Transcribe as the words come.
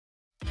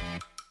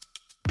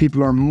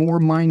People are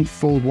more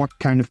mindful what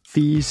kind of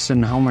fees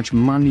and how much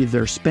money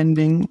they're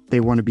spending.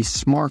 They want to be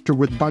smarter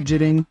with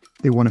budgeting.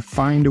 They want to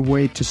find a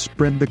way to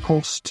spread the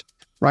cost,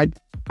 right?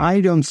 I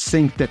don't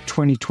think that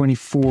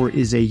 2024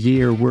 is a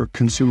year where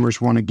consumers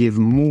want to give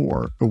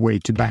more away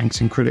to banks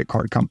and credit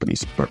card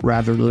companies, but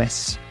rather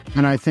less.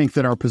 And I think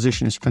that our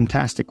position is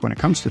fantastic when it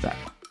comes to that.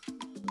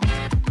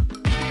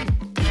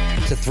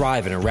 To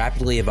thrive in a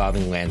rapidly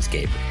evolving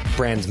landscape,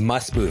 brands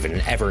must move at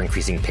an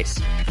ever-increasing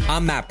pace.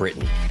 I'm Matt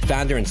Britton,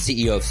 founder and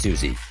CEO of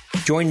Suzy.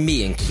 Join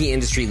me and key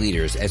industry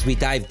leaders as we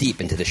dive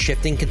deep into the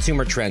shifting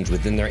consumer trends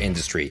within their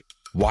industry,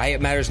 why it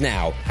matters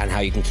now, and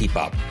how you can keep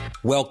up.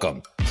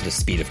 Welcome to the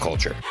Speed of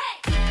Culture.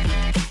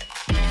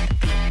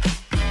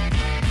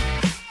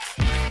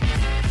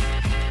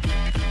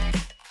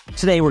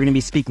 Today, we're going to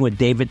be speaking with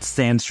David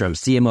Sandstrom,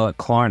 CMO at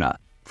Klarna.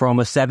 For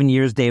almost 7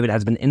 years, David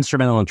has been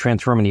instrumental in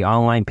transforming the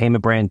online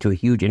payment brand to a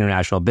huge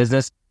international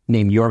business,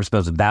 named Europe's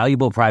most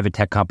valuable private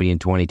tech company in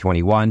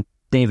 2021.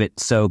 David,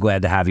 so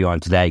glad to have you on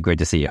today. Great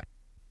to see you.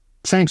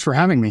 Thanks for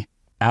having me.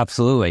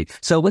 Absolutely.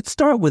 So let's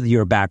start with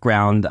your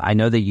background. I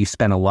know that you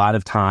spent a lot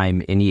of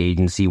time in the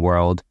agency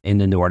world in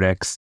the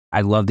Nordics.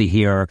 I'd love to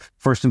hear,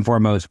 first and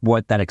foremost,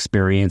 what that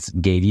experience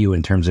gave you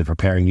in terms of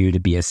preparing you to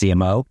be a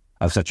CMO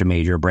of such a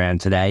major brand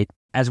today,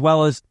 as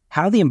well as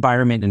how the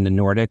environment in the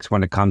Nordics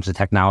when it comes to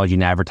technology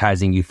and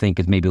advertising you think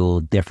is maybe a little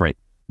different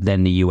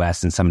than the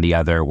US and some of the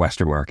other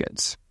Western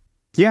markets.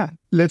 Yeah,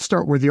 let's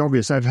start with the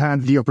obvious. I've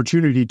had the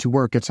opportunity to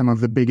work at some of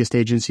the biggest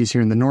agencies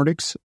here in the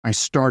Nordics. I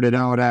started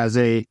out as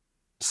a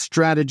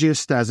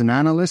strategist, as an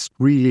analyst,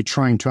 really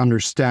trying to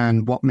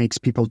understand what makes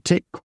people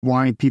tick,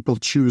 why people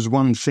choose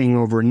one thing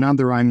over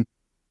another. I'm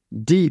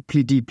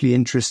deeply, deeply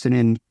interested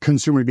in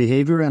consumer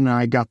behavior, and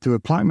I got to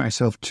apply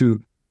myself to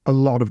a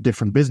lot of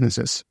different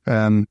businesses.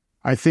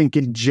 I think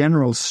in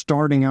general,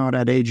 starting out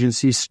at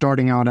agencies,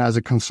 starting out as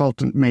a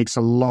consultant makes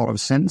a lot of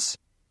sense.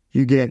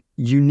 You get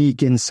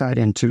unique insight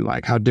into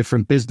like how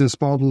different business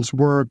models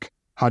work,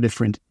 how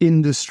different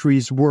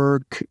industries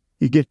work.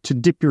 You get to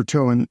dip your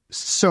toe in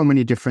so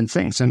many different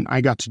things. And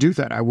I got to do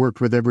that. I worked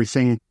with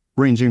everything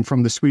ranging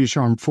from the Swedish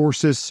Armed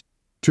Forces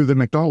to the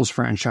McDonald's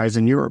franchise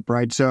in Europe,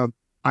 right? So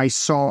I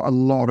saw a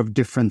lot of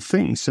different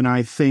things. And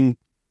I think,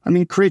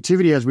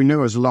 creativity, as we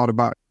know, is a lot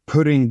about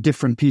putting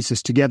different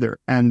pieces together.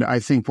 And I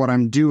think what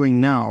I'm doing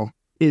now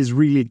is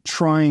really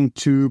trying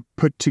to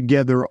put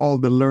together all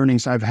the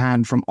learnings I've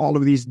had from all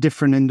of these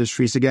different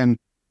industries. Again,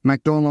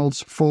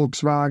 McDonald's,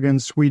 Volkswagen,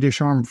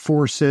 Swedish Armed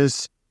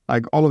Forces,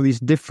 like all of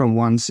these different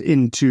ones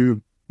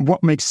into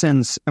what makes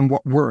sense and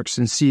what works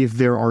and see if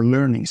there are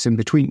learnings in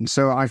between.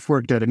 So I've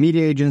worked at a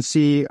media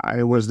agency.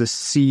 I was the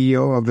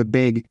CEO of a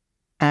big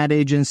ad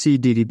agency,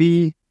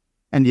 DDB.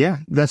 And yeah,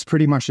 that's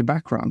pretty much the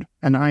background.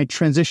 And I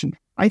transitioned.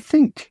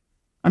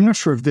 I'm not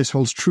sure if this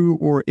holds true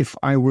or if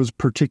I was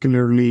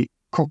particularly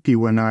cocky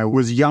when I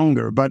was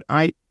younger, but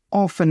I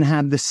often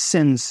had the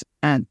sense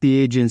at the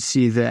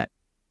agency that,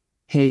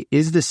 hey,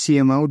 is the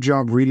CMO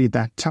job really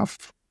that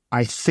tough?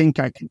 I think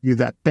I can do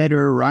that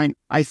better, right?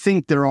 I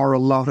think there are a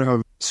lot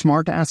of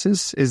smart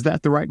asses. Is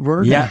that the right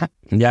word? Yeah.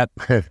 Yep.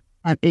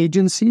 At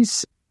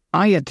agencies,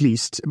 at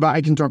least, but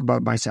I can talk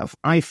about myself.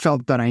 I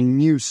felt that I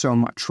knew so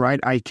much, right?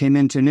 I came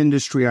into an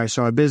industry, I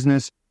saw a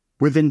business.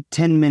 Within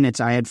 10 minutes,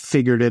 I had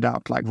figured it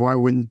out. Like, why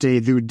wouldn't they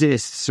do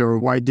this? Or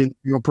why didn't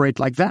you operate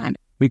like that?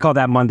 We call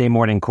that Monday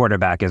morning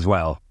quarterback as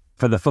well.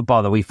 For the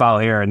football that we follow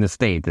here in the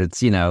States,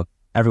 it's,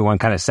 everyone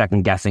kind of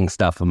second guessing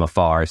stuff from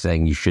afar,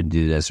 saying you should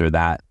do this or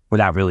that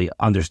without really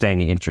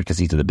understanding the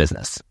intricacies of the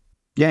business.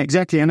 Yeah,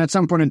 exactly. And at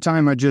some point in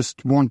time, I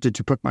just wanted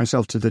to put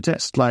myself to the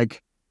test.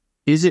 Like,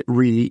 is it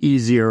really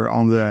easier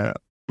on the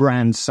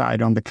brand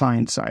side, on the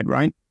client side,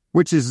 right?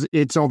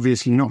 It's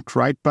obviously not,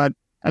 right? But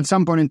at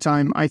some point in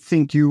time, I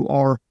think you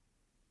are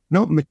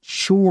not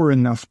mature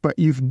enough, but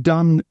you've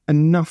done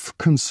enough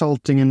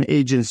consulting and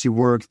agency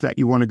work that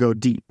you want to go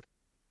deep,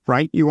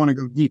 right? You want to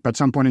go deep at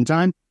some point in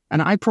time.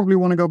 And I probably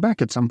want to go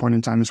back at some point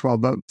in time as well.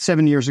 But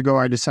 7 years ago,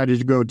 I decided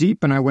to go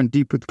deep and I went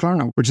deep with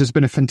Klarna, which has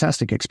been a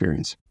fantastic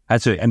experience.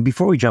 That's it. And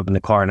before we jump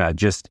into Klarna,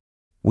 just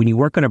when you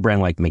work on a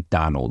brand like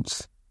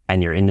McDonald's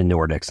and you're in the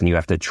Nordics and you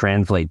have to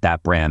translate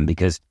that brand,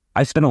 because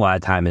I spent a lot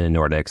of time in the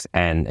Nordics,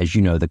 and as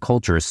you know, the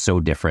culture is so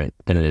different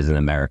than it is in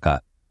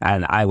America.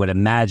 And I would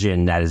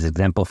imagine that is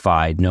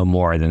exemplified no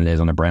more than it is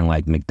on a brand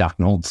like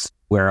McDonald's,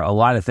 where a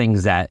lot of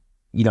things that,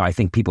 I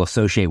think people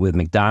associate with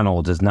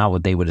McDonald's is not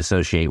what they would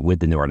associate with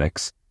the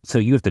Nordics. So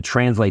you have to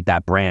translate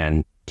that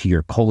brand to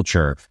your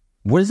culture.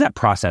 What is that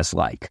process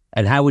like?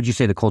 And how would you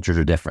say the cultures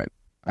are different?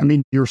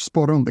 You're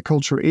spot on. The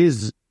culture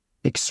is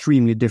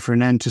extremely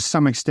different. And to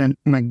some extent,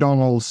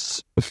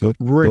 McDonald's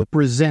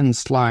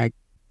represents like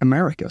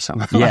America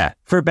somehow. Yeah,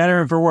 for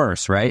better and for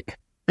worse, right?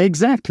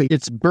 Exactly.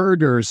 It's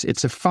burgers,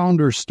 it's a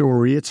founder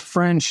story, it's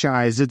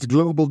franchise, it's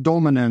global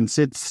dominance,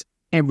 it's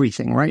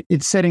everything, right?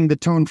 It's setting the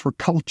tone for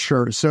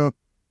culture. So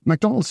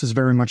McDonald's is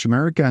very much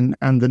American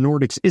and the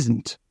Nordics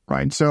isn't,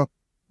 right? So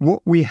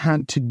what we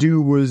had to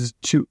do was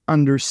to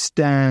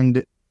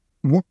understand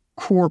what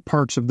core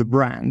parts of the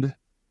brand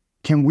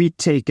can we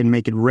take and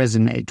make it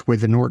resonate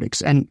with the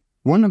Nordics. And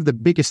one of the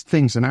biggest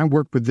things, and I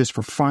worked with this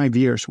for 5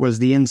 years, was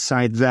the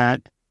insight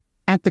that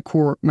at the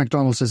core,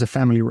 McDonald's is a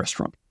family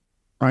restaurant,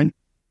 right?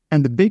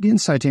 And the big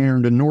insight here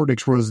in the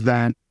Nordics was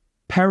that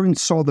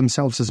parents saw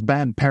themselves as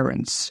bad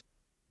parents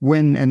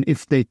when and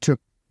if they took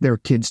their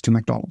kids to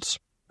McDonald's,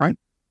 right?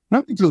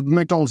 Not because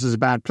McDonald's is a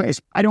bad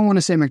place. I don't want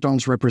to say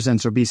McDonald's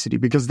represents obesity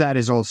because that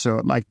is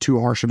also like too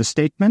harsh of a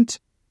statement.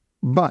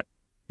 But,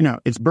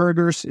 it's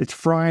burgers, it's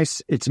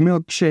fries, it's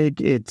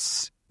milkshake,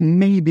 it's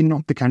maybe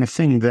not the kind of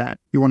thing that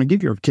you want to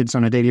give your kids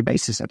on a daily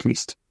basis, at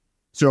least.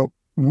 So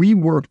we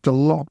worked a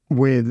lot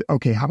with,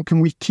 okay, how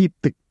can we keep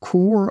the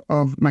core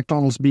of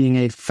McDonald's being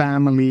a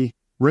family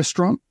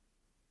restaurant,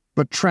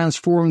 but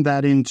transform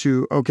that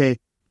into, okay,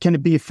 can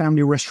it be a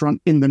family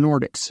restaurant in the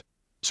Nordics?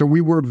 So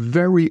we were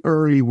very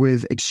early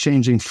with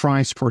exchanging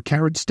fries for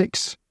carrot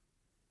sticks.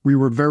 We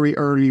were very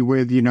early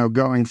with,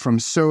 going from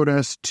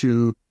sodas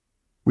to,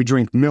 we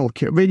drink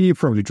milk. You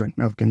probably drink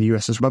milk in the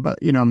US as well,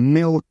 but,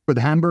 milk with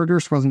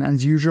hamburgers wasn't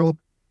as usual.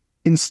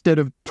 Instead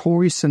of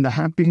toys and the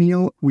Happy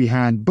Meal, we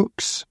had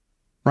books,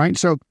 right?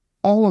 So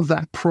all of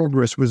that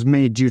progress was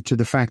made due to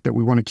the fact that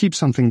we want to keep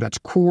something that's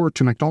core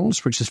to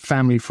McDonald's, which is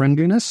family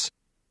friendliness.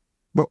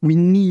 But we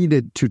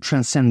needed to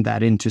transcend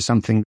that into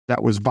something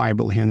that was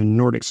viable here in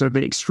the Nordics. So it's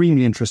an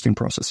extremely interesting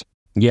process.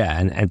 Yeah,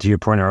 and to your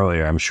point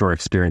earlier, I'm sure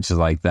experiences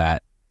like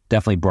that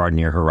definitely broaden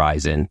your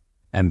horizon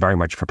and very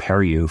much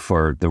prepare you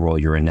for the role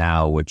you're in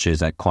now, which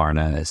is at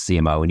Klarna as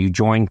CMO. And you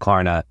joined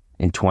Klarna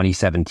in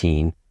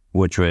 2017,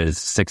 which was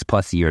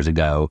 6+ years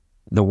ago.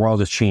 The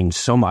world has changed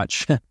so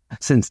much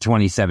since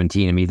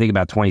 2017. I mean, you think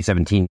about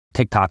 2017,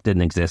 TikTok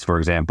didn't exist, for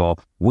example,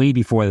 way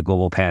before the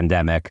global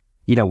pandemic.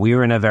 We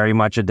were in a very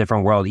much a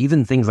different world.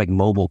 Even things like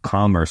mobile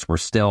commerce were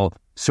still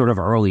sort of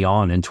early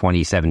on in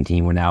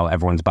 2017, where now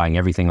everyone's buying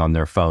everything on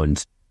their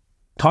phones.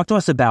 Talk to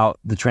us about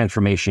the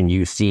transformation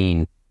you've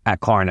seen at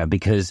Klarna,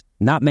 because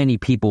not many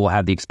people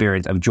have the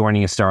experience of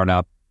joining a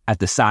startup at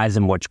the size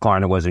in which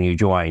Klarna was when you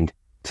joined,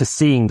 to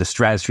seeing the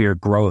stratosphere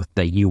growth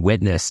that you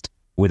witnessed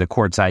with a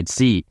courtside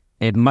seat.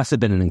 It must have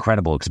been an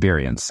incredible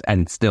experience,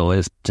 and still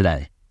is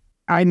today.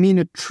 I mean,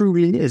 it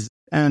truly is.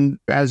 And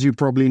as you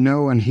probably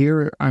know and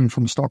hear, I'm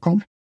from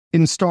Stockholm.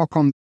 In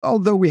Stockholm,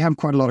 although we have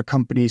quite a lot of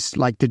companies,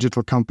 like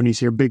digital companies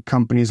here, big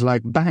companies,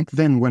 like back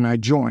then when I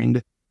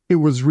joined, it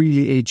was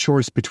really a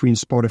choice between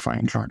Spotify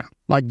and Klarna.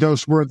 Like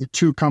those were the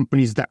two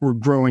companies that were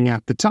growing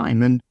at the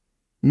time. And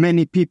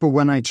many people,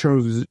 when I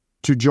chose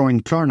to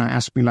join Klarna,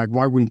 asked me, like,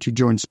 why wouldn't you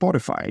join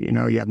Spotify?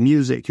 You have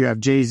music, you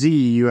have Jay-Z,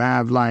 you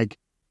have like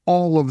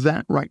all of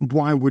that, right?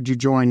 Why would you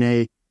join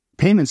a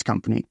payments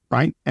company,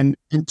 right? And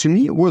to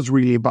me, it was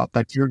really about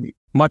that journey.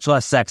 Much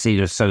less sexy,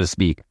 just so to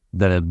speak,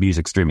 than a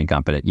music streaming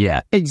company.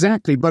 Yeah.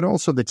 Exactly. But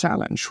also the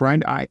challenge,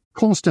 right? I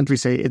constantly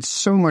say it's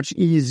so much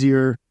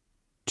easier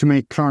to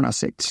make Klarna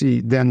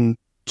sexy than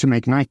to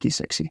make Nike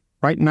sexy,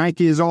 right?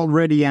 Nike is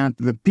already at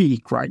the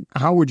peak, right?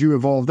 How would you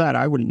evolve that?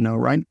 I wouldn't know,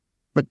 right?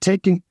 But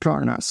taking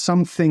Klarna,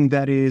 something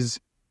that is,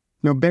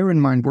 bear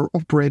in mind, we're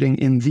operating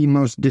in the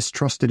most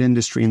distrusted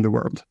industry in the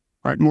world,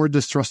 right? More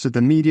distrusted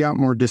than media,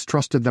 more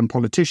distrusted than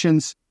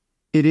politicians.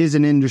 It is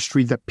an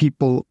industry that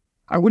people,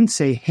 I wouldn't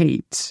say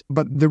hate,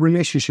 but the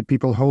relationship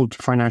people hold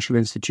to financial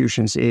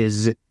institutions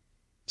is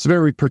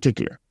very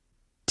particular.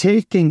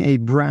 Taking a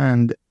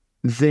brand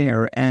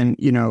there and,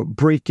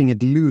 breaking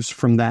it loose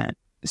from that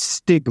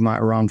stigma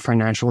around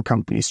financial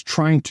companies,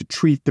 trying to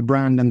treat the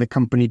brand and the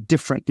company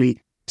differently,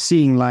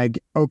 seeing like,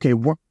 okay,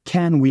 what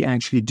can we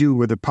actually do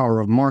with the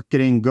power of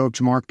marketing,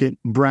 go-to-market,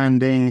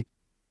 branding?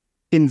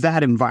 In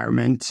that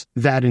environment,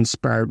 that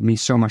inspired me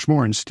so much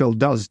more and still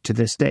does to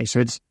this day. So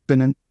it's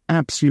been an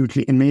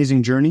absolutely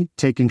amazing journey,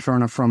 taking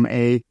Klarna from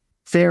a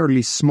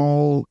fairly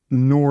small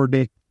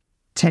Nordic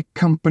tech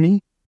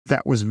company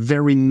that was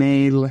very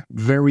male,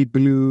 very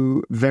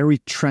blue, very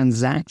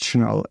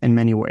transactional in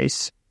many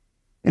ways.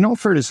 In all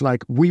fairness,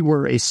 like we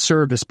were a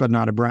service but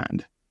not a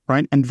brand,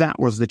 right? And that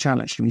was the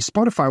challenge. I mean,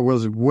 Spotify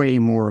was way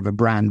more of a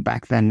brand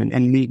back then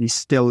and maybe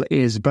still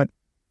is, but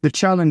the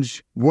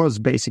challenge was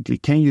basically,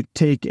 can you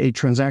take a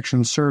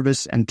transactional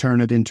service and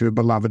turn it into a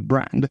beloved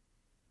brand?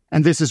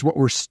 And this is what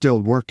we're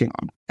still working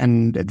on.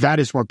 And that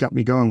is what got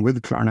me going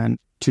with Klarna. And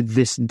to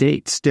this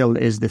date, still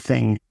is the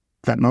thing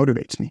that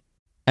motivates me.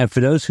 And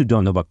for those who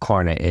don't know what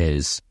Klarna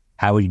is,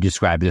 how would you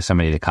describe it to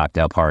somebody at a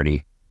cocktail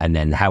party? And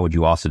then how would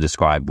you also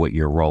describe what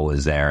your role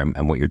is there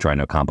and what you're trying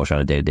to accomplish on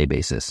a day-to-day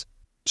basis?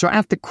 So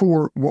at the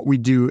core, what we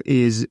do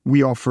is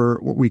we offer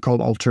what we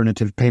call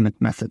alternative payment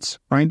methods,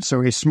 right?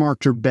 So a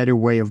smarter, better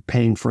way of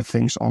paying for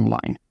things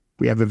online.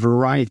 We have a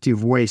variety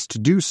of ways to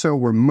do so.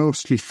 We're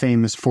mostly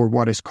famous for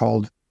what is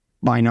called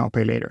buy now,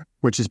 pay later,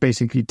 which is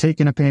basically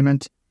taking a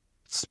payment,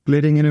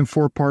 splitting it in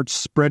 4 parts,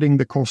 spreading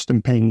the cost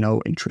and paying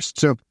no interest.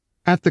 So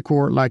at the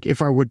core, like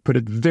if I would put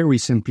it very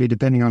simply,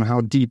 depending on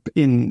how deep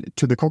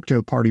into the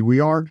cocktail party we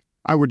are,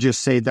 I would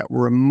just say that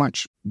we're a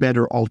much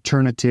better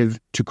alternative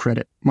to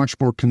credit, much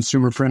more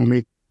consumer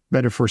friendly,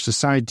 better for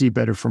society,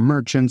 better for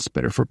merchants,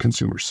 better for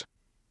consumers.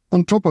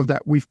 On top of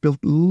that, we've built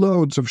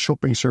loads of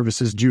shopping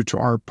services due to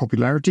our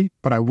popularity,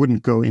 but I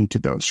wouldn't go into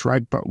those,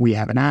 right? But we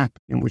have an app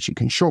in which you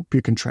can shop,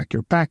 you can track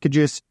your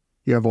packages,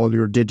 you have all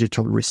your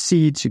digital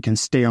receipts, you can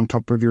stay on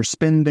top of your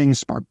spending,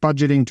 smart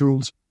budgeting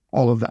tools,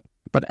 all of that.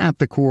 But at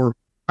the core,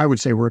 I would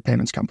say we're a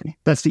payments company.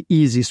 That's the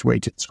easiest way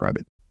to describe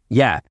it.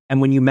 Yeah.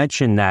 And when you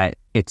mention that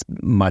it's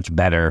much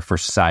better for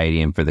society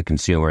and for the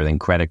consumer than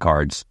credit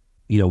cards,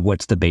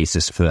 what's the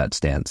basis for that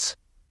stance?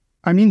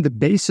 I mean, the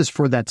basis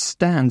for that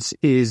stance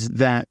is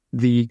that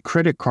the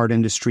credit card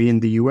industry in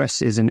the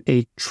US is an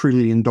 $8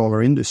 trillion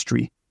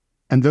industry.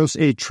 And those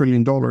 $8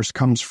 trillion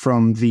comes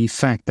from the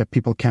fact that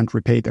people can't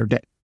repay their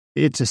debt.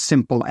 It's as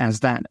simple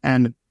as that.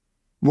 And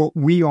what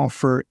we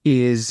offer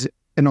is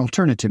an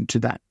alternative to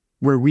that,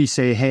 where we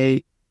say,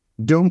 hey,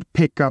 don't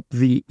pick up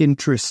the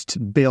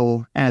interest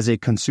bill as a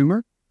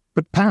consumer,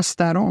 but pass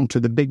that on to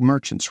the big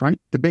merchants, right?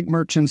 The big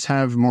merchants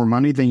have more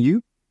money than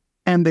you,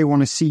 and they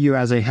want to see you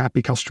as a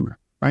happy customer.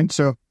 Right.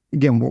 So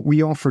again, what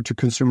we offer to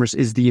consumers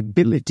is the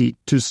ability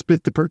to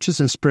split the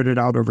purchase and spread it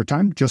out over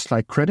time, just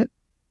like credit.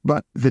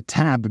 But the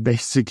tab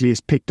basically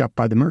is picked up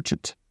by the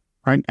merchant.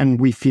 Right. And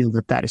we feel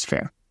that that is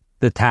fair.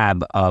 The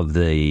tab of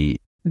the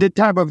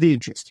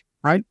interest.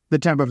 Right. The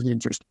tab of the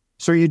interest.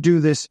 So you do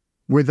this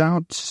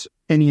without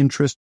any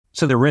interest.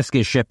 So the risk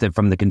is shifted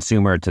from the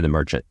consumer to the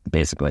merchant,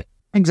 basically.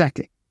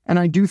 Exactly. And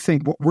I do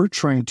think what we're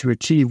trying to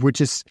achieve, which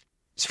is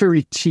it's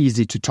very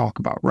cheesy to talk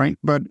about. Right.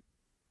 But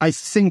I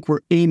think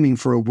we're aiming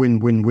for a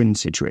win-win-win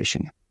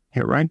situation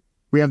here, right?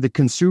 We have the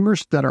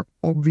consumers that are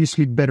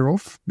obviously better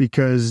off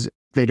because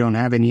they don't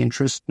have any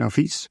interest, no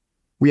fees.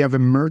 We have a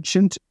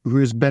merchant who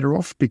is better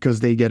off because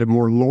they get a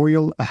more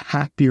loyal, a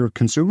happier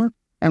consumer.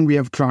 And we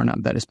have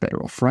Klarna that is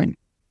better off, right?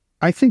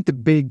 I think the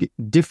big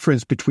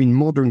difference between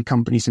modern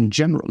companies in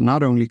general,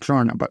 not only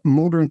Klarna, but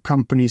modern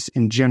companies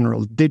in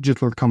general,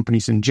 digital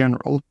companies in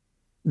general,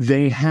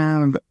 they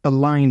have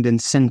aligned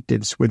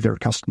incentives with their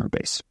customer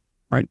base,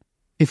 right?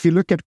 If you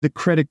look at the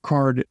credit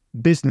card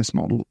business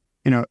model,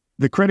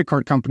 the credit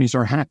card companies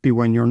are happy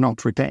when you're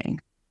not repaying,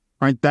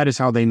 right? That is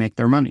how they make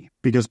their money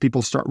because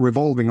people start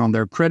revolving on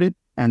their credit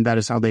and that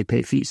is how they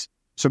pay fees.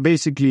 So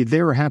basically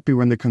they're happy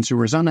when the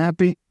consumer is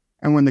unhappy,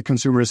 and when the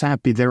consumer is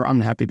happy, they're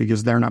unhappy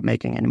because they're not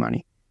making any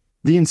money.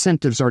 The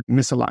incentives are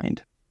misaligned,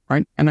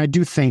 right? And I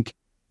do think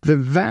the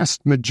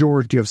vast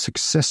majority of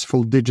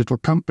successful digital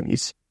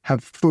companies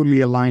have fully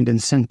aligned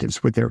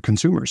incentives with their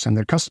consumers and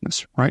their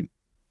customers, right?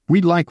 We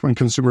like when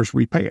consumers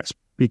repay us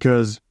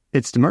because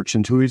it's the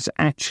merchant who is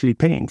actually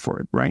paying for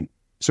it, right?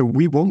 So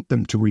we want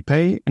them to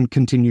repay and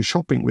continue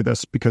shopping with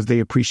us because they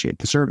appreciate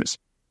the service.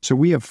 So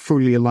we have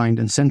fully aligned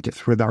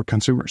incentives with our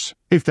consumers,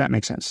 if that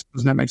makes sense.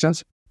 Doesn't that make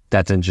sense?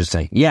 That's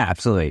interesting. Yeah,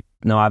 absolutely.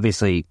 No,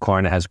 obviously,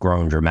 Klarna has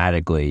grown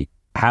dramatically.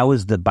 How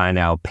is the buy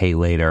now, pay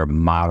later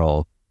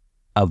model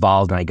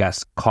evolved and I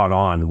guess caught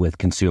on with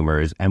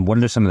consumers? And what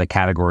are some of the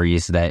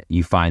categories that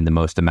you find the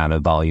most amount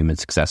of volume and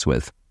success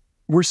with?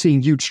 We're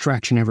seeing huge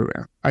traction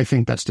everywhere. I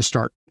think that's the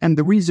start. And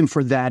the reason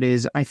for that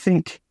is I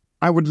think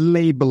I would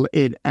label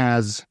it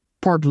as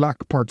part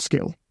luck, part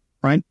skill,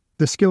 right?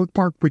 The skill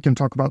part, we can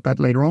talk about that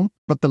later on.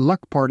 But the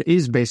luck part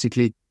is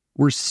basically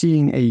we're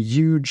seeing a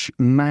huge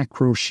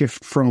macro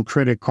shift from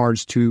credit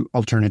cards to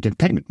alternative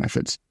payment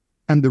methods.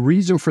 And the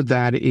reason for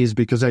that is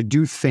because I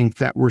do think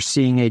that we're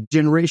seeing a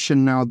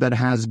generation now that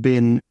has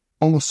been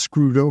almost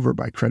screwed over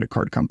by credit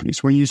card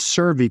companies. When you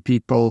survey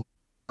people,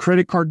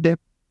 credit card debt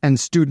and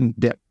student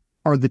debt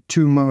are the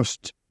two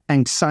most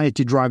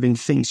anxiety-driving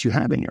things you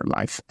have in your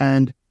life.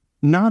 And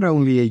not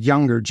only a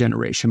younger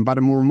generation, but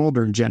a more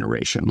modern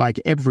generation,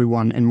 like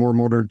everyone in more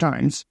modern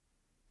times,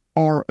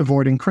 are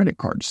avoiding credit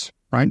cards,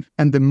 right?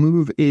 And the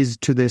move is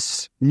to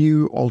this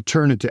new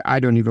alternative.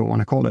 I don't even want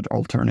to call it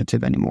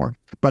alternative anymore,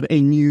 but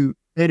a new,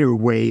 better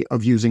way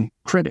of using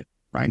credit,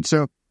 right?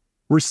 So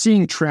we're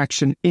seeing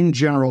traction in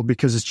general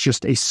because it's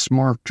just a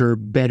smarter,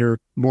 better,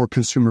 more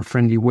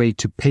consumer-friendly way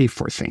to pay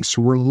for things.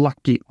 So we're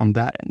lucky on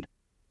that end.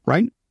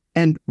 Right?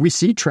 And we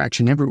see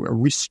traction everywhere.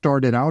 We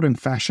started out in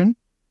fashion,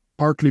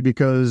 partly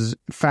because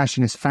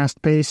fashion is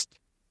fast-paced.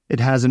 It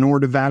has an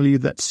order value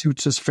that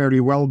suits us fairly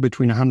well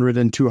between $100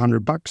 and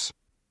 $200.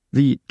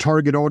 The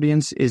target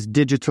audience is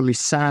digitally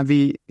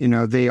savvy.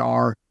 They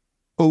are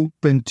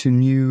open to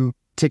new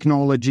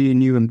technology,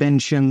 new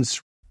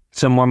inventions.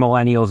 Some more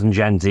millennials and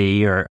Gen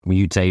Z, or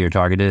you'd say your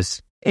target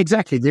is?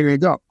 Exactly. There you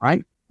go.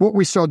 Right? What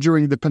we saw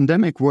during the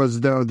pandemic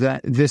was, though,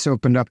 that this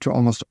opened up to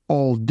almost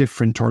all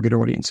different target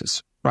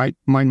audiences. Right?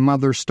 My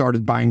mother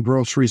started buying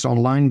groceries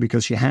online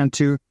because she had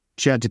to.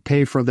 She had to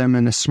pay for them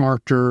in a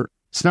smarter,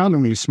 it's not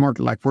only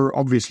smarter, like we're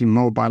obviously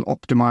mobile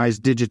optimized,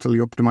 digitally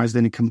optimized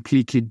in a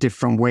completely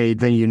different way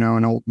than,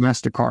 an old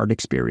MasterCard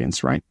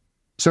experience, right?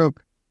 So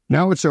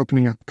now it's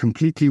opening up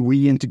completely.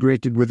 We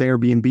integrated with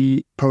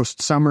Airbnb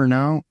post-summer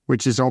now,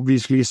 which is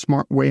obviously a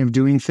smart way of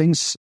doing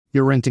things.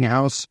 You're renting a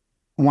house.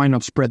 Why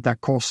not spread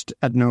that cost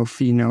at no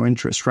fee, no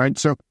interest, right?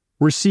 So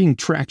we're seeing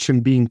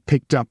traction being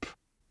picked up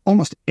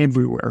almost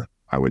everywhere,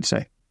 I would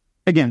say.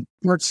 Again,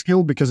 part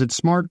skill because it's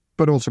smart,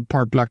 but also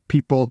part luck.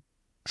 People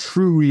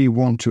truly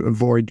want to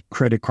avoid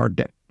credit card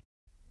debt.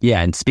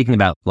 Yeah, and speaking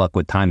about luck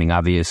with timing,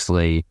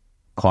 obviously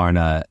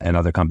Klarna and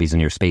other companies in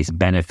your space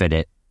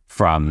benefited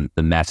from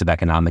the massive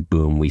economic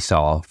boom we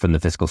saw from the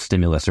fiscal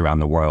stimulus around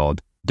the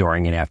world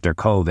during and after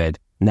COVID.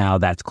 Now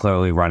that's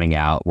clearly running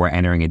out. We're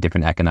entering a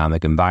different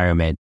economic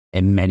environment.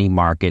 In many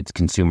markets,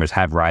 consumers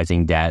have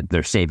rising debt.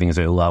 Their savings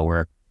are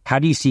lower. How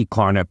do you see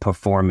Klarna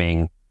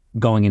performing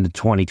going into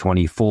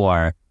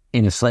 2024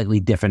 in a slightly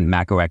different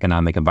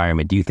macroeconomic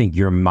environment? Do you think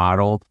your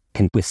model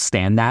can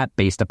withstand that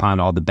based upon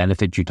all the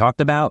benefits you talked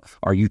about?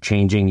 Are you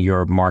changing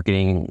your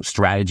marketing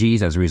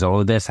strategies as a result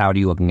of this? How are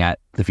you looking at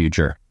the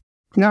future?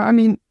 No, I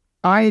mean,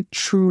 I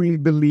truly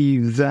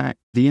believe that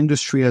the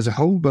industry as a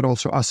whole, but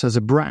also us as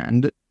a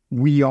brand,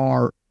 we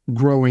are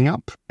growing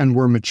up and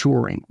we're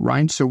maturing,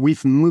 right? So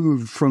we've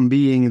moved from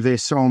being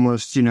this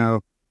almost,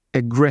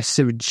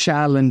 aggressive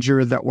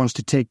challenger that wants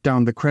to take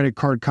down the credit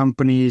card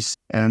companies.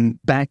 And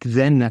back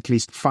then, at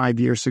least 5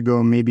 years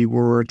ago, maybe we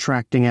were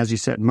attracting, as you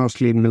said,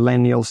 mostly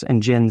millennials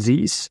and Gen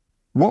Zs.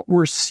 What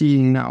we're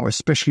seeing now,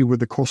 especially with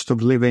the cost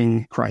of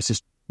living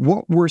crisis,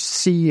 what we're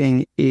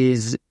seeing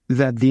is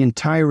that the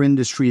entire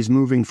industry is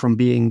moving from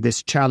being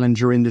this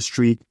challenger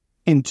industry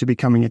into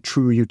becoming a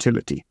true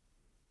utility,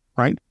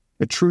 right?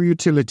 A true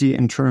utility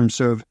in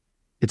terms of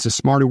it's a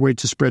smarter way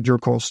to spread your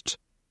cost.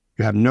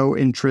 You have no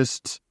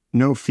interest,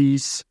 no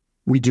fees.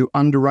 We do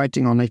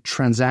underwriting on a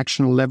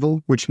transactional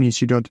level, which means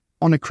you don't,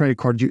 on a credit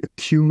card, you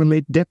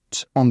accumulate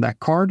debt on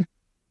that card.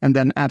 And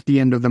then at the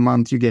end of the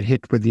month, you get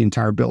hit with the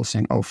entire bill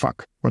saying, oh,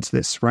 fuck, what's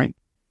this, right?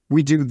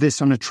 We do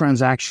this on a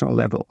transactional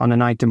level, on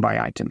an item by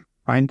item,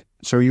 right?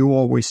 So you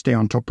always stay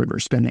on top of your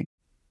spending.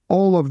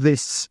 All of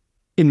this,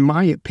 in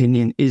my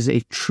opinion, is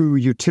a true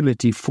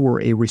utility for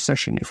a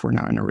recession, if we're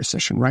now in a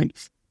recession, right?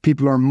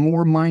 People are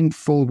more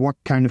mindful what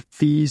kind of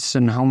fees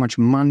and how much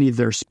money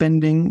they're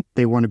spending.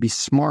 They want to be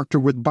smarter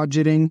with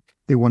budgeting.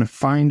 They want to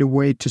find a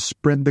way to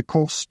spread the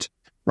cost,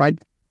 right?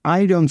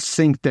 I don't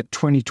think that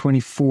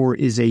 2024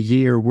 is a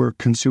year where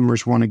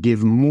consumers want to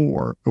give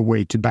more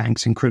away to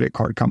banks and credit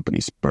card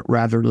companies, but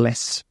rather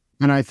less.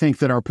 And I think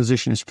that our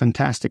position is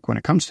fantastic when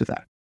it comes to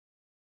that.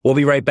 We'll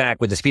be right back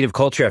with the Speed of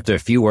Culture after a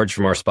few words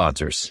from our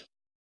sponsors.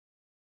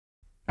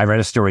 I read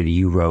a story that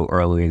you wrote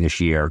earlier this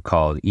year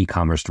called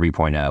E-commerce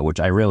 3.0, which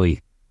I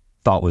really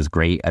thought was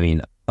great. I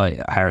mean,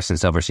 Harrison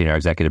Silverstein, our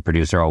executive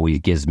producer, always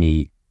gives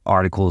me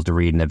articles to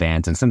read in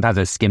advance, and sometimes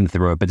I skim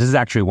through it, but this is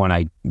actually one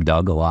I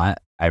dug a lot.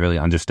 I really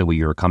understood where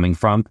you were coming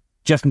from.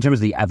 Just in terms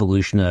of the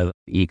evolution of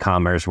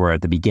e-commerce, where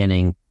at the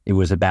beginning, it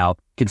was about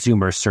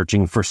consumers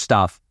searching for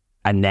stuff,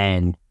 and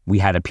then we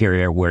had a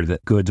period where the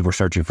goods were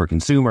searching for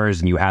consumers,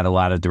 and you had a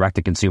lot of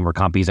direct-to-consumer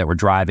companies that were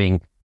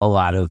driving a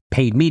lot of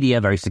paid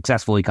media, very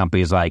successfully,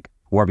 companies like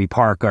Warby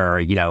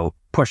Parker,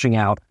 pushing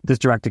out this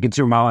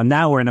direct-to-consumer model. And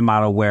now we're in a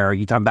model where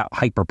you're talking about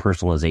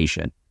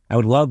hyper-personalization. I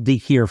would love to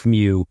hear from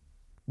you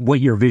what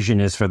your vision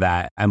is for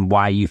that and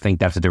why you think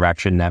that's the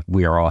direction that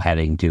we are all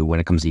heading to when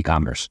it comes to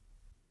e-commerce.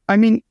 I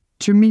mean,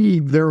 to me,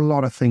 there are a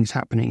lot of things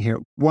happening here.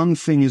 One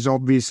thing is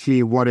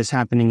obviously what is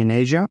happening in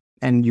Asia,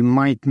 and you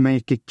might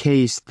make a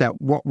case that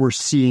what we're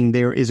seeing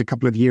there is a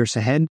couple of years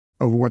ahead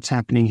of what's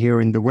happening here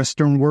in the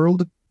Western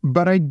world.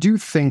 But I do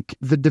think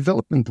the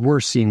development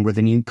we're seeing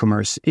within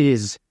e-commerce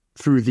is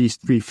through these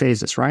three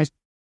phases, right?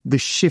 The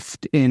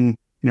shift in,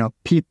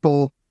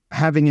 people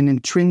having an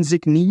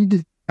intrinsic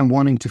need and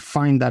wanting to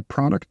find that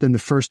product in the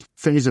first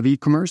phase of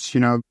e-commerce.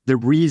 The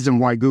reason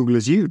why Google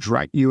is huge,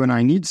 right? You and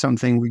I need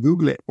something, we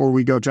Google it, or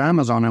we go to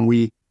Amazon and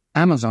we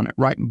Amazon it,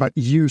 right? But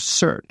you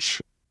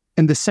search.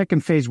 In the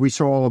second phase, we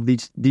saw all of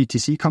these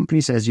DTC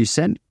companies, as you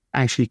said,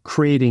 actually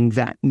creating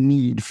that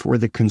need for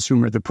the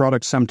consumer, the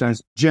product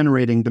sometimes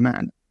generating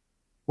demand.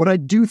 What I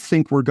do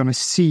think we're going to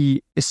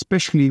see,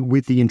 especially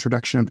with the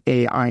introduction of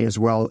AI as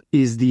well,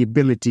 is the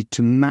ability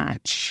to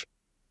match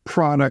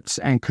products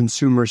and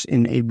consumers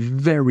in a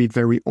very,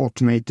 very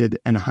automated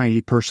and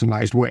highly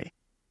personalized way.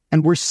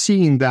 And we're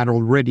seeing that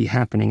already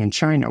happening in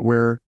China,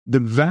 where the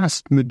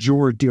vast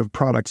majority of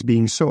products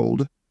being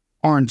sold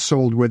aren't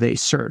sold with a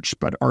search,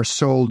 but are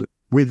sold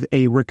with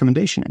a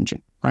recommendation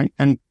engine, right?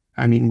 And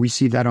I mean, we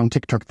see that on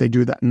TikTok. They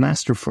do that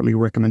masterfully,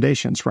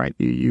 recommendations, right?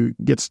 You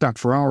get stuck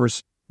for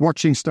hours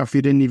watching stuff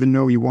you didn't even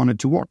know you wanted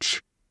to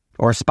watch.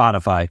 Or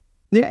Spotify.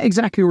 Yeah,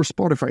 exactly. Or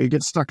Spotify. You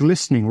get stuck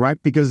listening, right?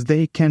 Because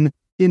they can,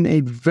 in a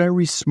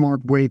very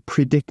smart way,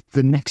 predict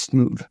the next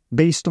move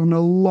based on a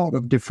lot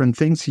of different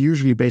things,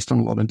 usually based on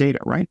a lot of data,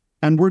 right?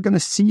 And we're going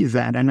to see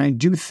that. And I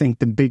do think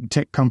the big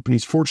tech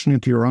companies,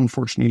 fortunately or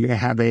unfortunately,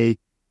 have a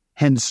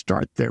head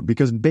start there,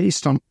 because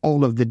based on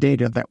all of the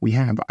data that we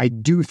have, I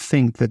do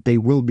think that they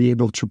will be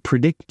able to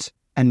predict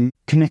and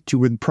connect you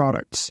with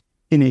products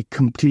in a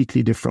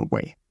completely different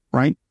way,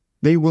 right?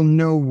 They will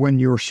know when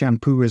your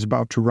shampoo is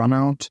about to run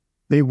out.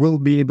 They will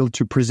be able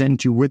to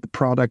present you with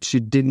products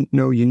you didn't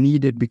know you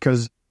needed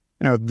because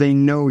they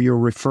know you're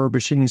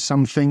refurbishing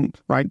something,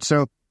 right?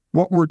 So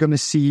what we're going to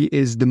see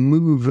is the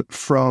move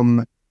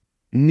from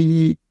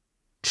me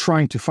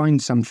trying to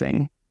find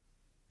something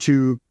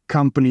to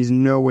companies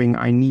knowing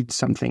I need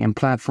something and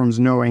platforms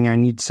knowing I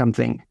need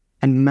something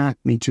and map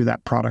me to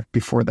that product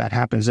before that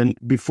happens and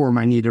before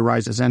my need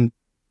arises. And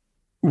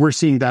we're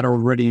seeing that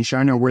already in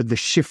China, where the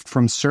shift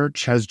from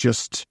search has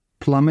just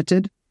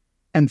plummeted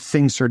and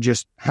things are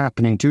just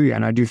happening to you.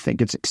 And I do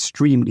think it's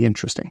extremely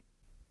interesting.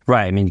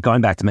 Right. I mean,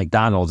 going back to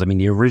McDonald's, I mean,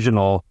 the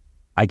original,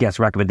 I guess,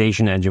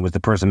 recommendation engine was the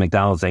person at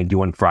McDonald's saying, do you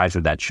want fries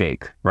with that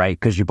shake? Right?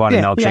 Because you bought a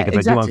milkshake, it's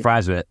like, do you want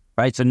fries with it?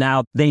 Right? So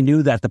now they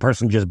knew that the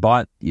person just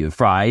bought you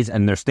fries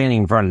and they're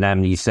standing in front of them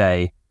and you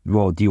say,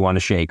 well, do you want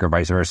a shake or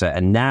vice versa?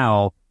 And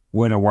now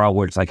we're in a world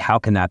where it's like, how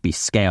can that be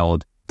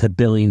scaled to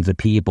billions of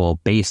people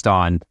based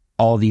on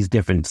all these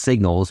different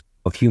signals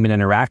of human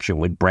interaction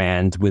with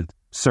brands, with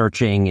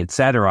searching,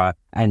 etc.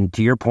 And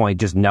to your point,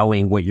 just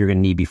knowing what you're going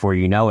to need before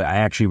you know it. I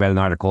actually read an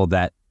article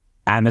that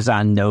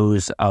Amazon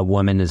knows a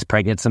woman is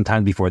pregnant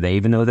sometimes before they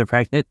even know they're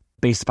pregnant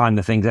based upon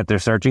the things that they're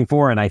searching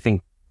for. And I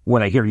think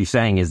what I hear you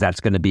saying is that's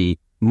going to be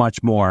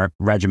much more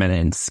regimented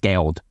and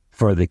scaled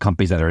for the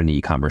companies that are in the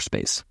e-commerce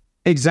space.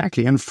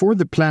 Exactly. And for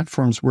the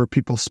platforms where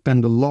people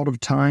spend a lot of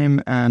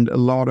time and a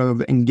lot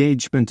of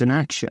engagement and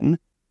action,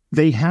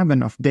 they have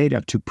enough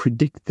data to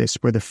predict this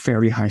with a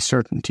very high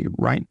certainty,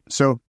 right?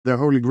 So the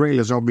holy grail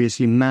is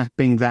obviously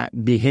mapping that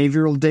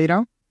behavioral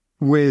data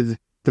with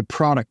the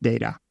product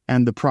data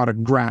and the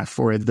product graph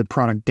or the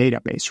product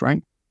database,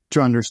 right?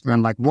 To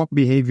understand like what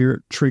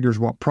behavior triggers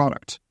what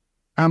product.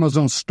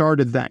 Amazon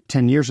started that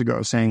 10 years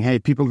ago saying, hey,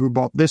 people who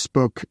bought this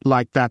book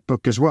like that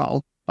book as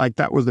well. Like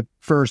that was the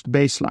first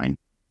baseline.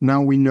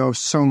 Now we know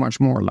so much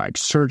more like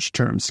search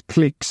terms,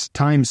 clicks,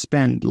 time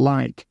spent,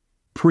 like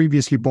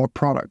previously bought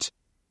products.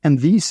 And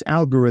these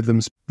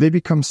algorithms, they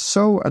become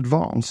so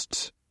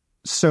advanced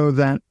so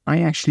that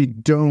I actually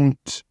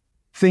don't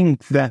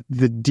think that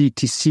the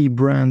DTC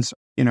brands,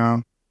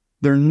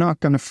 they're not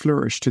going to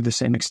flourish to the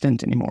same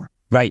extent anymore.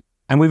 Right.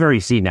 And we've already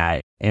seen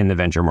that in the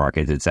venture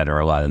markets, et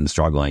cetera, a lot of them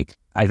struggling.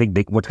 I think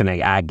what's going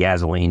to add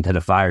gasoline to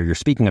the fire you're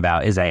speaking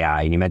about is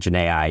AI. And you mentioned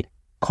AI.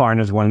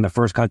 Klarna is one of the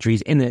first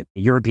countries in the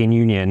European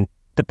Union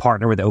to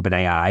partner with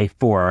OpenAI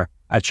for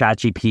a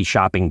ChatGPT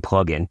shopping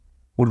plugin.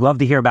 Would love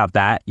to hear about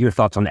that, your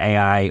thoughts on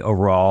AI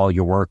overall,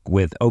 your work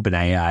with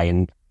OpenAI,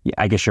 and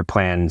I guess your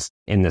plans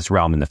in this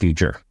realm in the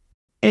future.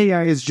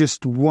 AI is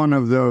just one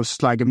of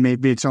those, like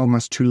maybe it's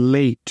almost too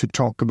late to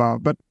talk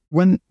about. But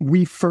when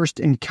we first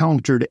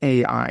encountered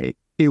AI,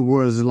 it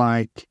was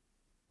like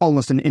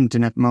almost an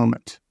internet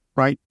moment,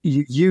 right?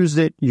 You used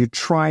it, you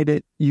tried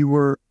it, you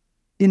were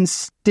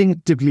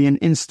instinctively and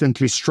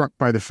instantly struck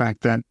by the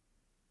fact that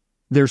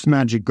there's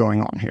magic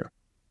going on here,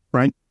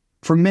 right?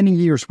 For many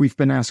years, we've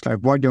been asked, like,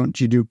 why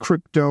don't you do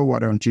crypto? Why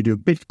don't you do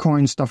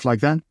Bitcoin? Stuff like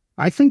that.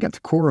 I think at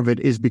the core of it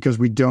is because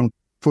we don't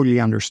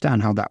fully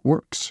understand how that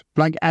works.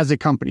 Like as a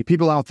company,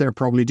 people out there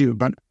probably do,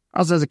 but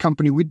us as a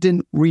company, we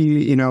didn't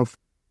really,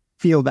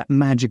 feel that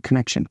magic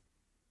connection.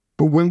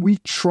 But when we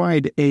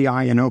tried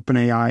AI and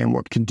OpenAI and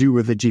what it could do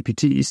with the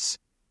GPTs,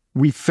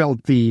 we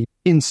felt the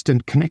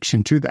instant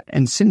connection to that.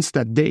 And since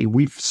that day,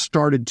 we've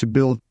started to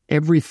build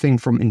everything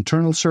from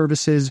internal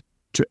services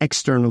to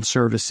external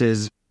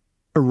services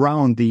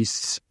around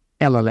these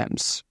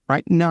LLMs,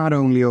 right? Not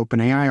only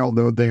OpenAI,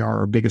 although they are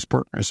our biggest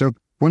partner. So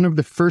one of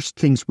the first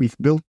things we've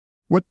built,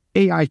 what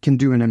AI can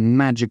do in a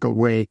magical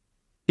way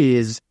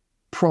is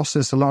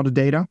process a lot of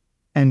data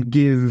and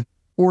give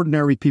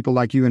ordinary people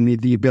like you and me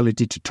the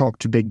ability to talk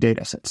to big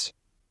data sets.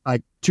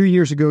 Like 2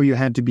 years ago, you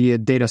had to be a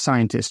data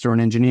scientist or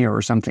an engineer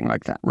or something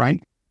like that,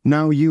 right?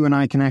 Now you and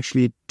I can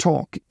actually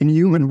talk in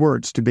human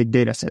words to big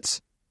data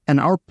sets.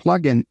 And our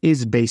plugin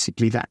is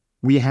basically that.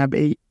 We have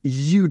a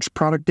huge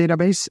product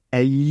database,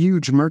 a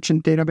huge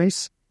merchant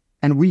database,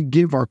 and we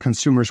give our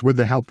consumers, with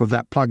the help of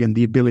that plugin,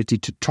 the ability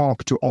to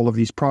talk to all of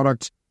these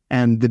products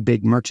and the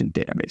big merchant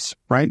database,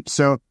 right?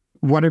 So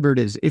whatever it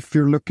is, if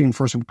you're looking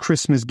for some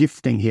Christmas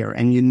gifting here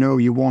and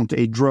you want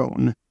a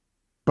drone,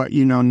 but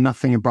you know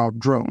nothing about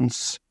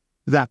drones,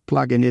 that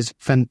plugin is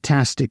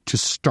fantastic to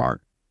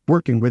start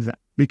working with that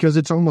because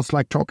it's almost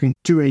like talking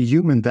to a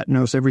human that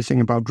knows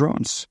everything about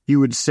drones. You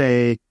would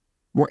say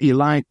what you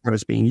like, what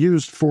it's being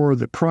used for,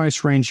 the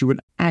price range. You would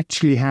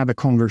actually have a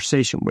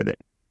conversation with it.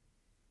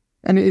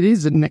 And it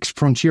is the next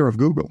frontier of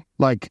Google.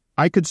 Like,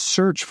 I could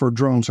search for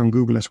drones on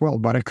Google as well,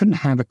 but I couldn't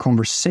have a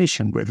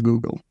conversation with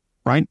Google,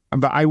 right?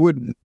 But I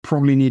would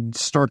probably need to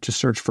start to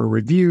search for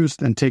reviews,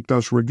 then take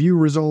those review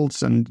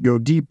results and go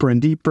deeper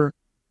and deeper.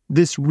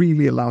 This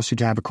really allows you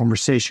to have a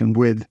conversation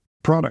with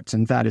products,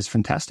 and that is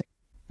fantastic.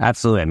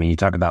 Absolutely. I mean, you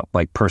talk about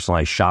like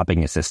personalized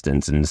shopping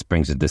assistance, and this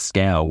brings it to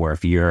scale where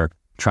if you're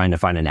trying to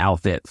find an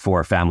outfit for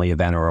a family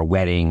event or a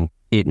wedding,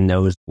 it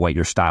knows what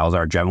your styles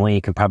are generally.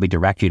 It can probably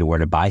direct you to where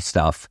to buy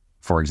stuff,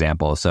 for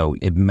example. So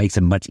it makes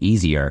it much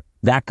easier.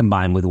 That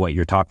combined with what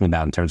you're talking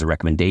about in terms of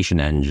recommendation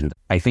engine,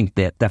 I think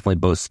that definitely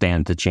both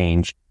stand to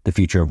change the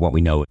future of what we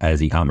know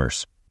as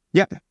e-commerce.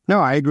 Yeah, no,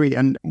 I agree.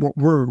 And what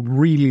we're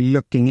really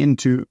looking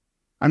into,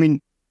 I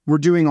mean, we're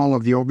doing all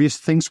of the obvious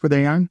things with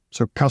AI.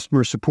 So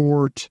customer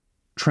support,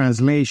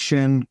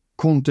 translation,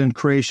 content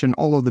creation,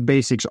 all of the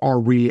basics are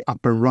really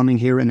up and running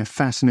here in a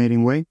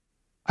fascinating way.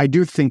 I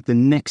do think the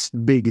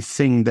next big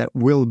thing that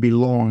will be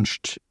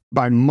launched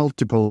by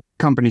multiple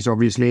companies,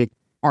 obviously,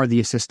 are the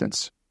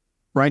assistants,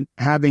 right?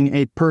 Having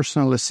a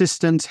personal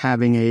assistant,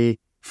 having a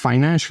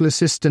financial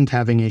assistant,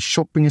 having a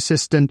shopping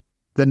assistant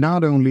that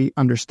not only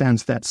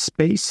understands that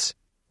space,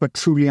 but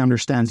truly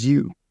understands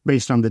you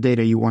based on the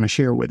data you want to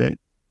share with it.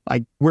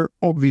 Like, we're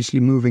obviously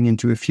moving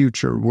into a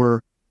future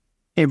where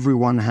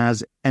everyone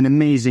has an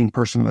amazing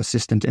personal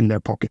assistant in their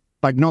pocket.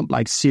 Like, not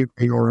like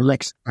Siri or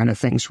Alexa kind of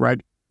things, right?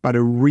 But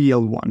a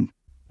real one.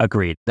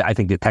 Agreed. I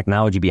think the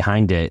technology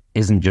behind it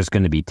isn't just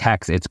going to be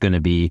text. It's going to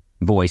be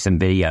voice and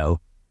video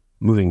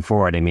moving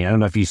forward. I mean, I don't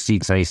know if you see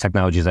some of these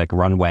technologies like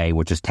Runway,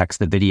 which is text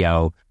to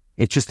video.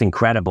 It's just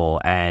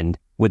incredible. And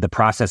with the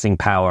processing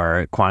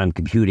power, quantum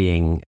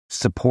computing,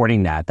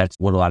 supporting that, that's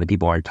what a lot of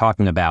people are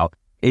talking about,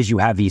 is you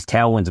have these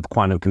tailwinds of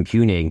quantum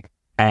computing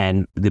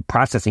and the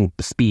processing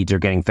speeds are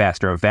getting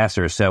faster and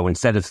faster. So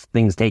instead of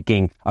things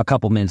taking a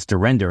couple minutes to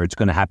render, it's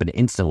going to happen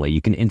instantly.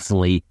 You can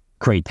instantly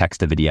create text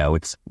to video.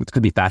 It's going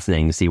to be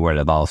fascinating to see where it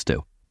evolves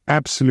to.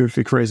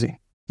 Absolutely crazy.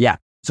 Yeah.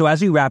 So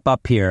as we wrap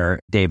up here,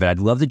 David, I'd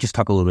love to just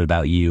talk a little bit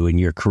about you and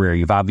your career.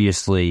 You've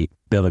obviously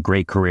built a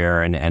great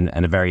career and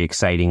a very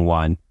exciting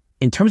one.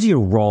 In terms of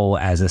your role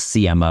as a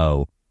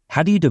CMO,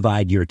 how do you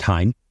divide your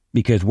time?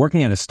 Because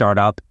working at a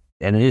startup,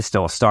 and it is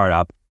still a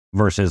startup,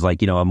 versus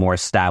like, a more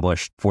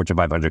established Fortune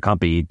 500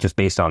 company, just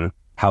based on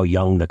how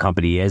young the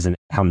company is and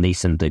how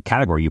nascent the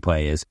category you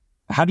play is.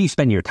 How do you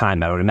spend your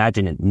time? I would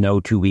imagine no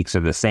 2 weeks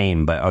are the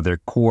same, but are there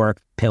core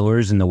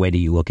pillars in the way that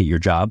you look at your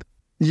job?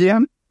 Yeah,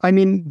 I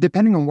mean,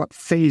 depending on what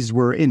phase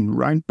we're in,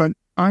 right? But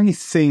I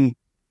think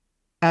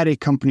at a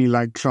company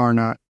like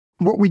Klarna,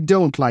 what we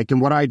don't like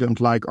and what I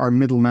don't like are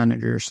middle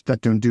managers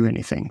that don't do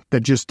anything,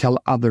 that just tell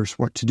others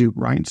what to do,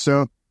 right?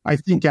 So I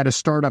think at a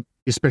startup,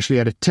 especially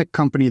at a tech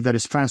company that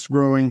is fast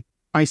growing,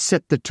 I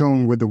set the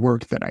tone with the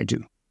work that I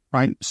do,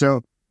 right?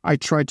 So I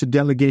try to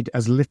delegate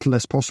as little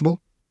as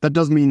possible. That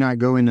doesn't mean I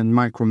go in and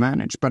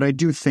micromanage, but I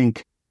do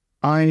think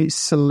I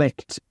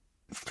select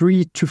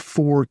 3 to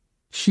 4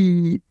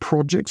 key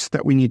projects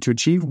that we need to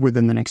achieve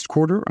within the next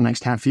quarter or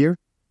next half year,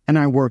 and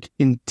I work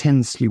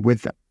intensely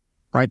with them,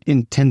 right?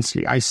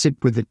 Intensely. I sit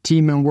with the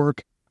team and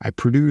work, I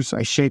produce,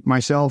 I shape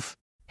myself.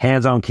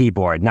 Hands-on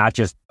keyboard, not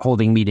just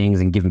holding meetings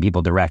and giving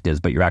people directives,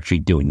 but you're actually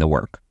doing the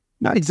work.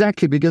 No,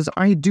 exactly, because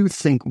I do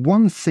think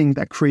one thing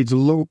that creates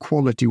low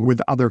quality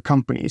with other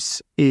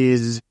companies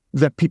is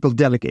that people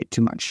delegate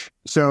too much.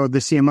 So the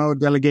CMO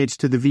delegates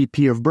to the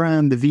VP of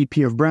brand, the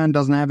VP of brand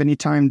doesn't have any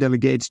time,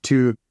 delegates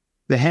to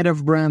the head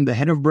of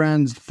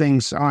brand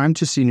thinks, I'm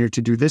too senior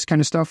to do this kind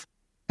of stuff.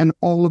 And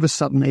all of a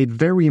sudden, a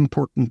very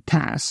important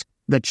task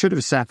that should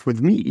have sat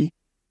with me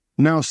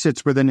now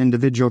sits with an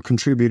individual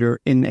contributor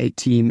in a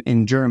team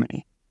in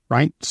Germany,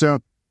 right?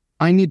 So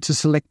I need to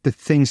select the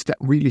things that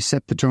really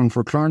set the tone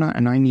for Klarna,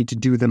 and I need to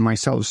do them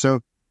myself. So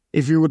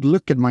if you would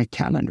look at my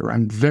calendar,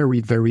 I'm very,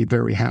 very,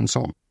 very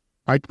hands-on,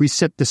 right? We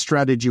set the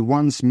strategy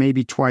once,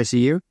 maybe twice a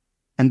year,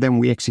 and then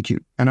we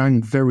execute. And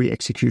I'm very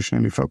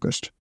executionally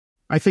focused.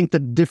 I think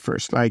that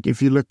differs. Like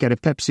if you look at a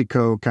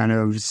PepsiCo kind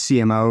of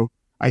CMO,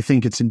 I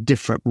think it's a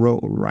different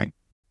role, right?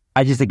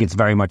 I just think it's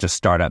very much a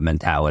startup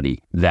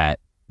mentality that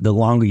the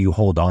longer you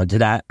hold on to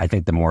that, I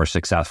think the more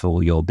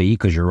successful you'll be,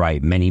 because you're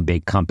right. Many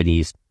big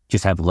companies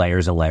just have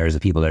layers and layers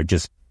of people that are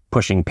just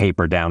pushing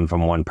paper down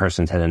from one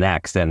person to the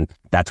next. And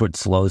that's what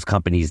slows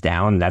companies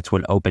down. That's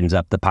what opens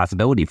up the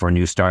possibility for a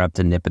new startup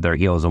to nip at their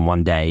heels and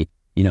one day,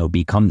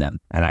 become them.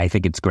 And I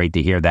think it's great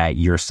to hear that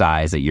your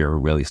size, that you're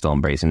really still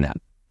embracing that.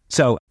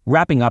 So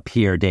wrapping up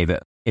here, David,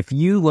 if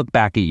you look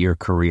back at your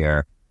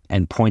career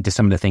and point to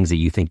some of the things that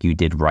you think you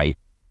did right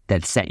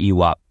that set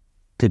you up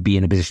to be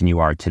in a position you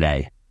are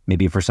today,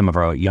 maybe for some of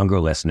our younger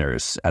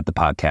listeners at the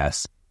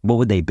podcast, what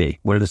would they be?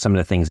 What are some of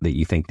the things that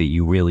you think that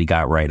you really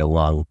got right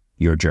along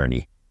your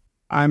journey?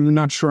 I'm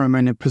not sure I'm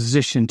in a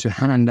position to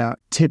hand out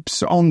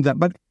tips on that,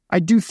 but I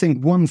do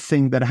think one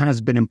thing that has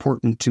been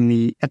important to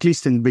me, at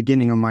least in the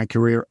beginning of my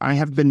career, I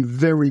have been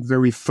very,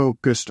 very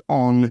focused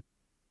on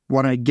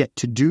what I get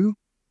to do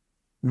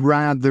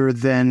rather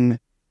than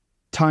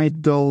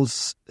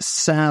titles,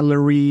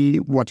 salary,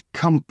 what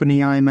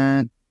company I'm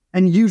at.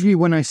 And usually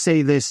when I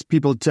say this,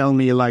 people tell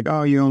me like,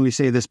 oh, you only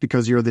say this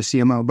because you're the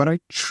CMO. But I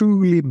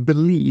truly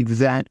believe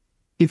that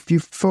if you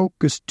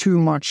focus too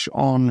much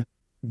on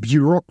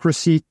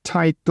bureaucracy,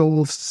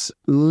 titles,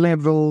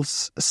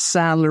 levels,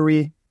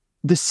 salary,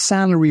 the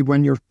salary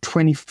when you're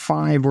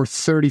 25 or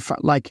 35,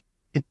 like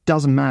it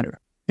doesn't matter.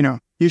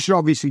 You should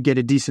obviously get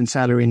a decent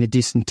salary and a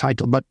decent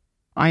title. But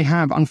I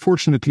have,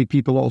 unfortunately,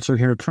 people also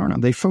here at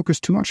Klarna, they focus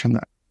too much on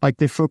that. Like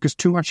they focus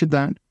too much on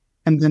that.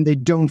 And then they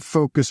don't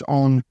focus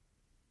on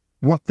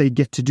what they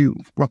get to do,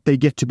 what they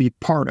get to be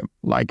part of.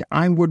 Like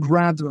I would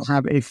rather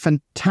have a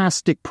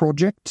fantastic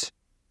project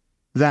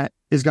that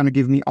is going to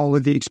give me all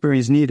of the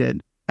experience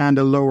needed and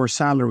a lower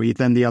salary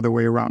than the other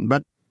way around.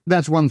 But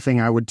that's one thing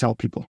I would tell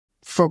people.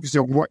 Focus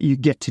on what you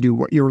get to do,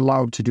 what you're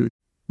allowed to do,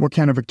 what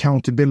kind of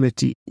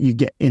accountability you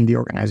get in the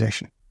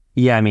organization.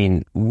 Yeah, I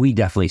mean, we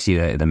definitely see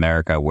that in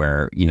America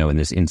where, in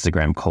this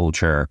Instagram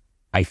culture,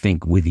 I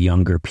think with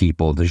younger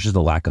people, there's just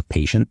a lack of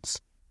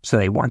patience. So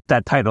they want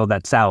that title,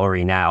 that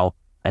salary now.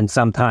 And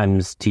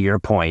sometimes, to your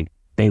point,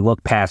 they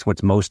look past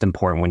what's most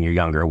important when you're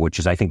younger, which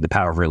is, I think, the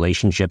power of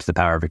relationships, the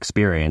power of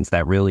experience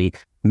that really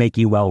make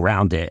you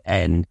well-rounded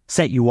and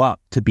set you up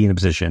to be in a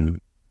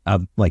position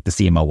of like the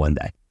CMO one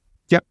day.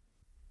 Yep.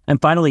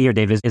 And finally here,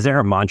 David, is there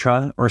a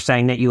mantra or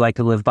saying that you like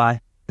to live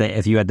by? That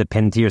if you had to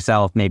pin to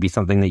yourself, maybe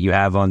something that you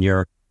have on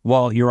your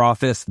wall, your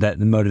office that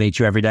motivates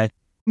you every day?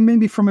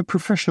 Maybe from a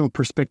professional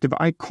perspective,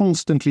 I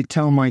constantly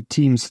tell my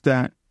teams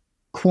that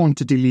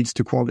quantity leads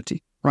to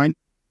quality, right?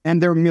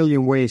 And there are a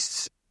million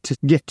ways to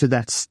get to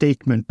that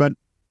statement, but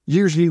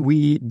usually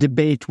we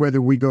debate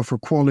whether we go for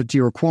quality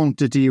or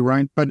quantity,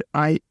 right? But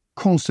I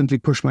constantly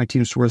push my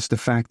teams towards the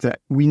fact that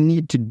we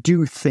need to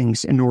do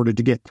things in order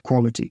to get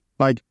quality.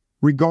 Like,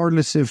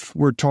 regardless if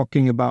we're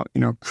talking about,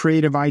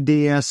 creative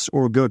ideas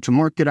or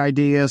go-to-market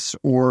ideas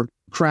or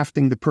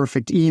crafting the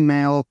perfect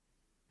email,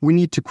 we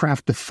need to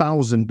craft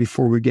 1,000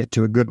 before we get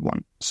to a good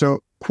one. So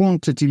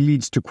quantity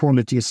leads to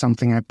quality is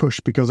something I push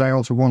because I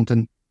also want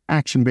an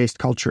action-based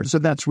culture. So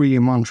that's really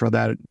a mantra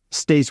that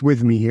stays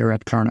with me here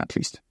at Klarna, at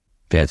least.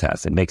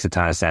 Fantastic. Makes a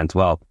ton of sense.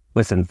 Well,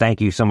 listen,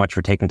 thank you so much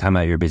for taking time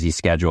out of your busy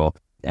schedule,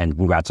 and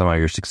congrats on all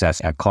your success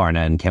at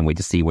Klarna, and can't wait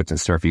to see what's in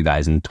store for you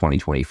guys in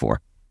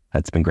 2024.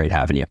 That's been great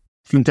having you.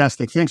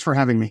 Fantastic. Thanks for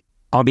having me.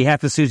 On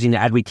behalf of Susie and the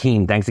Adweek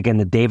team, thanks again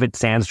to David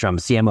Sandstrom,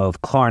 CMO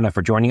of Klarna,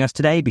 for joining us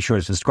today. Be sure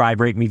to subscribe,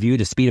 rate, and review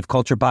the Speed of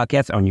Culture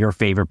podcast on your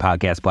favorite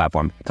podcast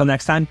platform. Till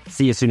next time,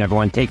 see you soon,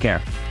 everyone. Take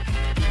care.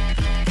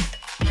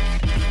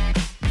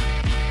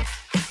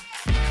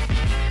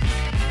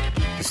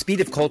 The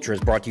Speed of Culture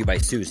is brought to you by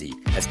Susie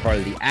as part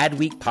of the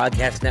Adweek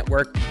Podcast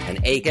Network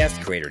and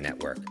Acast Creator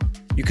Network.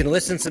 You can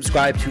listen and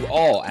subscribe to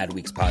all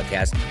Adweek's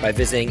podcasts by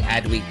visiting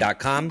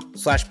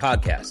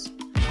adweek.com/podcasts.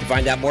 To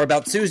find out more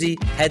about Susie,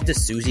 head to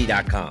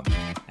susie.com.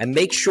 And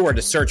make sure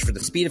to search for The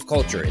Speed of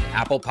Culture in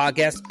Apple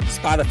Podcasts,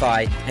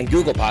 Spotify, and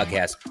Google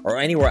Podcasts, or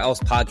anywhere else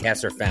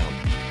podcasts are found.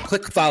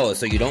 Click follow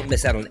so you don't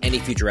miss out on any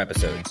future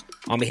episodes.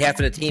 On behalf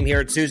of the team here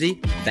at Susie,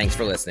 thanks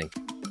for listening.